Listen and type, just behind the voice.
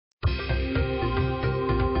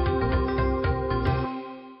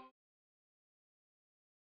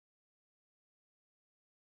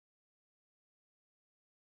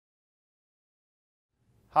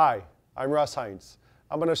Hi, I'm Russ Heinz.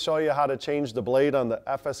 I'm going to show you how to change the blade on the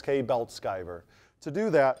FSK Belt Skiver. To do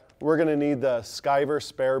that, we're going to need the Skiver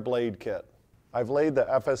spare blade kit. I've laid the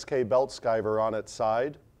FSK Belt Skiver on its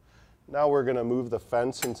side. Now we're going to move the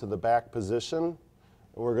fence into the back position, and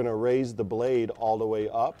we're going to raise the blade all the way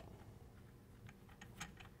up.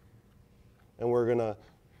 And we're going to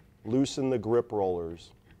loosen the grip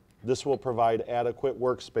rollers. This will provide adequate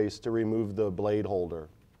workspace to remove the blade holder.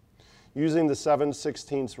 Using the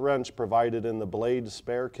 7/16 wrench provided in the blade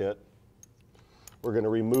spare kit, we're going to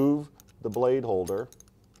remove the blade holder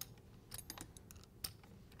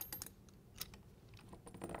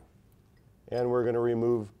and we're going to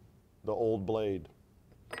remove the old blade.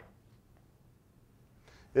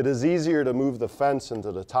 It is easier to move the fence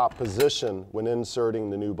into the top position when inserting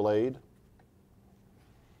the new blade.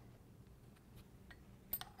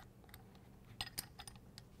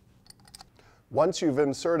 Once you've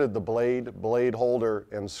inserted the blade holder,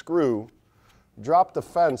 and screw, drop the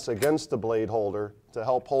fence against the blade holder to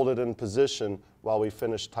help hold it in position while we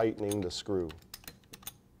finish tightening the screw.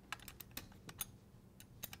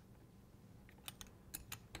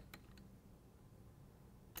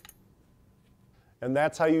 And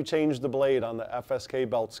that's how you change the blade on the FSK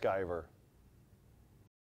Belt Skiver.